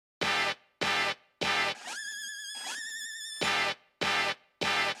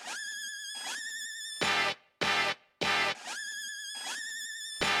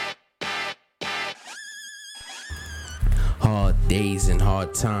days and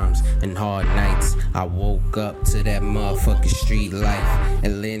hard times and hard nights. I woke up to that motherfucking street life.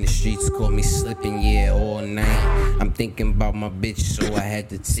 Atlanta streets caught me slipping, yeah, all night. I'm thinking about my bitch, so I had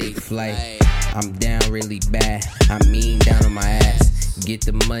to take flight. I'm down really bad, I mean down on my ass. Get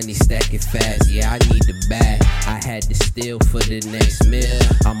the money, stack it fast, yeah, I need the bag. I had to steal for the next meal.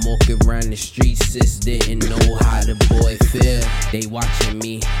 I'm walking around the streets, sis didn't know how the boy feel. They watching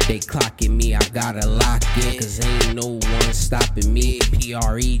me, they clocking me, I gotta lock in, cause ain't no one stopping me.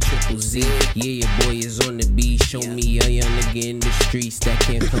 PREZZ, yeah, your boy is on the beat. Show me a young nigga in the streets that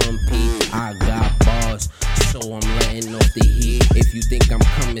can compete. I got bars, so I'm letting off the heat. If you think I'm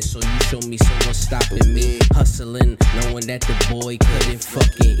coming, so you show me someone stopping me. Hustling, knowing that the boy couldn't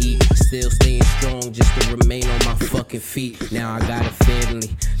fucking eat. Still staying strong just to remain on my fucking feet. Now I got a family,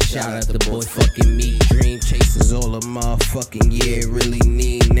 shout out the boy fucking me. Dream chasers all a motherfucking yeah, really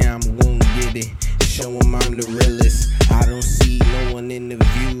need. Now I'm gonna get it, show him I'm the realest. I don't see no one in the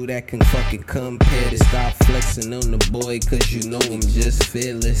view that can fucking compare to. Stop flexing on the boy, cause you know I'm just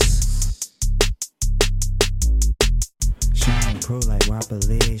fearless. Showing proof like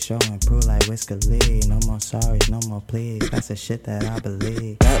Wobbly, showing proof like Whisker Lee. No more sorries, no more please. That's the shit that I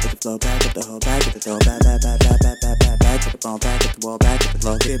believe. Back with the flow, back with the hoe, back with the dough, back to the bone, back with the wall, back with the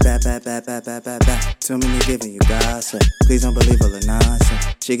low. Get back. Too many giving you gossip. Please don't believe all the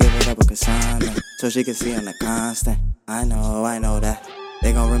nonsense. She give it up a consignment, so she can see on the constant. I know that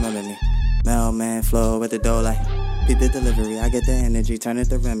they gon' remember me. Mailman flow with the dough like. Beat the delivery, I get the energy, turn it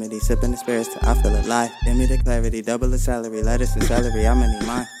to remedy. Sipping the spirits till I feel alive. Give me the clarity, double the salary, lettuce and celery. I'ma need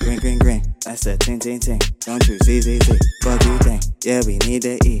mine, green. That's a ting. Don't you ZZZ, fuck you think? Yeah, we need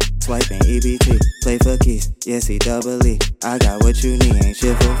to eat. Swiping EBT, play for keys. Yes, E. I got what you need, ain't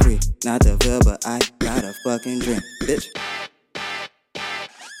shit for free. Not the bill, but I got a fucking dream, bitch.